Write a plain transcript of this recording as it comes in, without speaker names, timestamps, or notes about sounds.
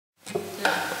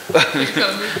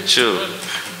Sure.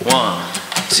 1,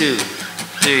 2,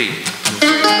 3.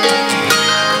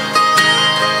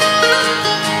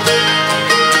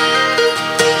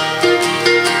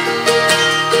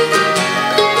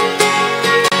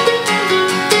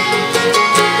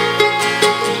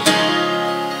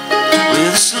 With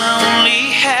this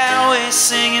lonely highway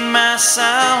singing my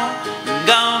song, been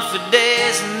gone for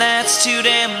days and that's too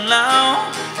damn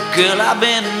long. Girl, I've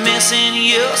been missing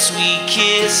your sweet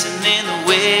kissing and the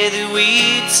way that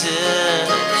we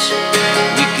touch.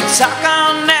 We could talk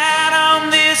all night on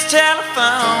this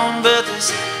telephone, but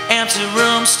this empty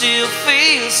room still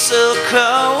feels so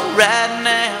cold right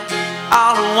now.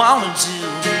 All I wanna do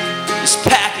is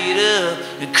pack it up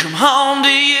and come home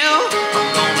to you. I'm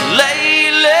gonna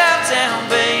lay your love down,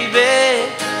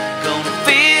 baby. Gonna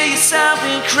feel you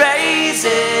something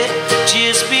crazy.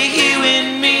 Just be you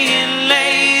and me and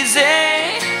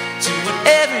lazy. Do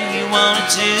whatever you wanna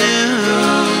do.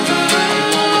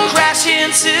 I'm gonna crash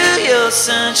into your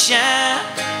sunshine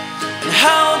and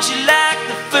hold you like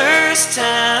the first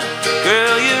time.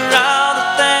 Girl, you're all the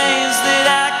things that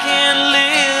I can't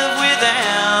live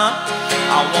without.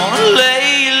 I wanna lay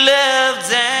your love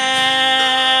down.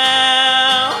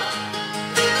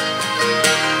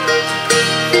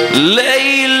 Lay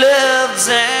your love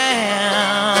down.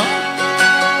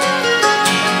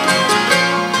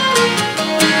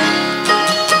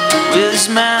 With his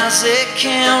miles that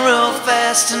can't roll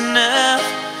fast enough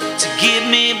to get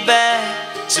me back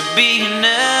to being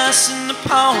us in the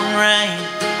pouring rain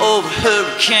over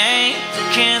hurricane.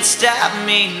 Can't stop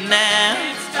me now.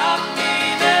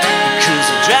 Cause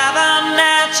I drive all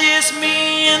night, just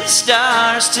me and the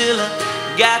stars, till I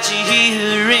got you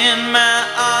here in my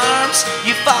arms.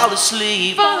 You fall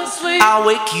asleep, I'll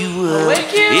wake you up.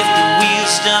 If the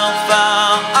wheels don't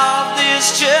fall off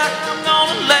this truck, I'm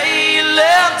gonna lay your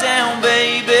love down,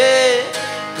 baby.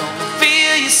 Gonna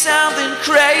feel you something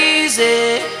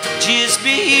crazy. Just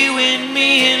be you and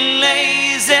me and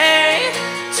lazy.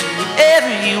 Do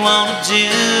whatever you wanna do.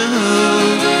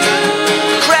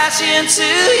 Crash into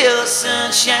your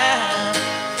sunshine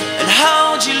and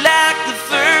hold you like the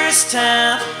first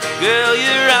time. Girl,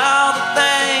 you're all the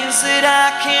things that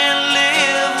I can't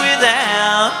live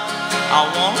without. I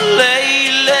wanna lay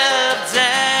your love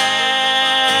down.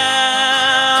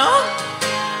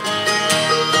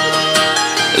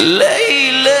 Lay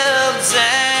your love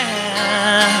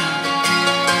down.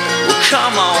 Well,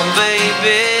 come on,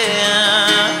 baby.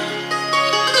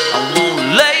 I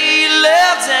wanna lay your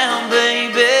love down,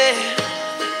 baby,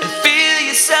 and feel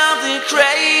you something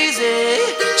crazy.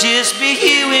 Just be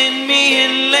you and me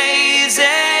and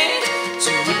lazy.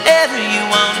 Do whatever you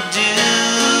wanna do.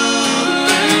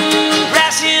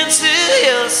 Crash into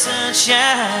your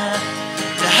sunshine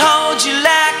to hold you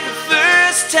like the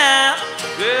first time.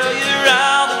 Girl, you're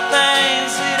all the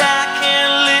things that I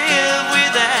can't live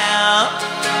without.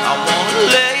 I wanna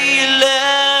lay your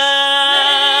love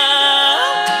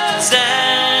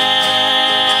down.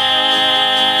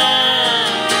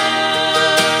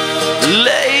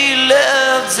 Lay your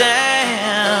love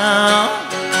down.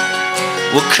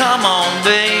 Well, come on,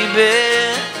 baby.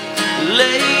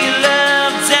 Lay your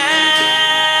love down.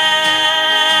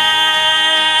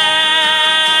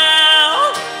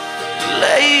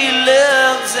 Lay your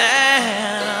love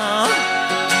down.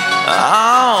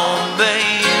 Oh,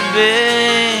 baby.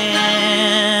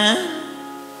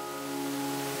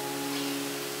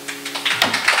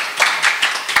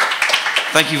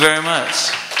 Thank you very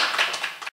much.